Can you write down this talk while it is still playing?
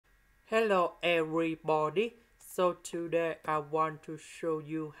Hello everybody, so today I want to show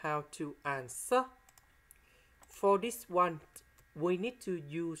you how to answer. For this one, we need to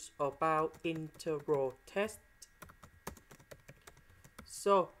use about integral test.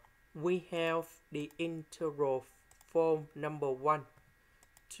 So we have the integral form number 1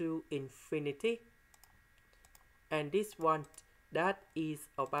 to infinity, and this one that is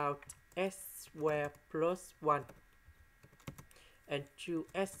about s squared plus 1 and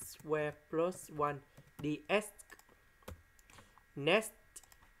 2s squared plus 1 dx. Next,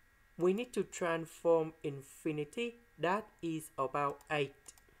 we need to transform infinity, that is about 8.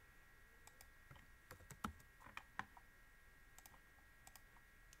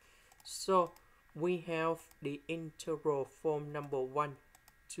 So we have the integral form number 1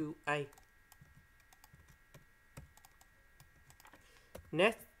 to 8.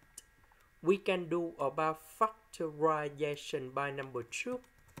 Next, we can do about factorization by number 2.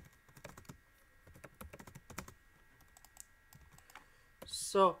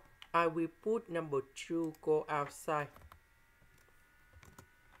 So I will put number 2 go outside.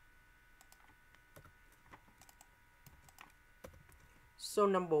 So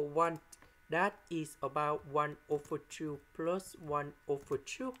number 1, that is about 1 over 2 plus 1 over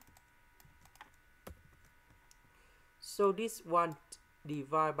 2. So this one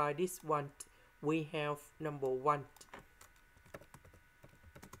divided by this one, we have number 1.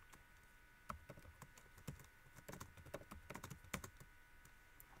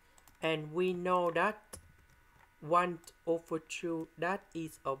 And we know that 1 over 2, that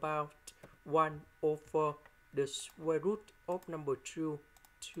is about 1 over the square root of number 2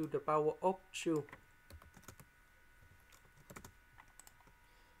 to the power of 2.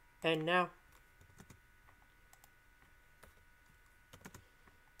 And now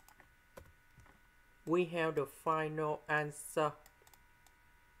we have the final answer.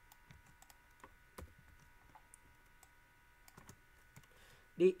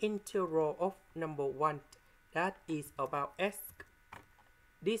 The integral of number 1, that is about s.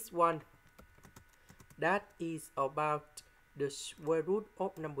 This one, that is about the square root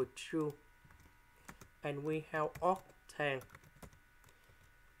of number 2. And we have octane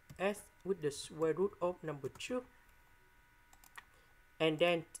s with the square root of number 2. And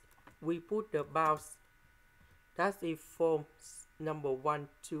then we put the bounds, that is from number 1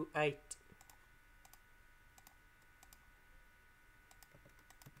 to 8.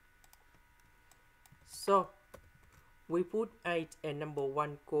 So we put 8 and number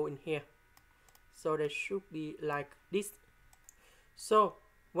 1 go in here. So that should be like this. So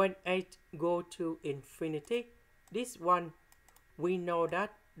when 8 go to infinity, this one, we know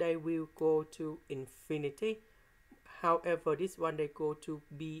that they will go to infinity. However, this one they go to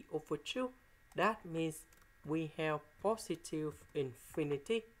b over 2. That means we have positive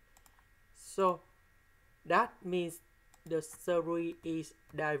infinity. So that means the series is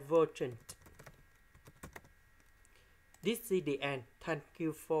divergent. This is the end. Thank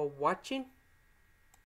you for watching.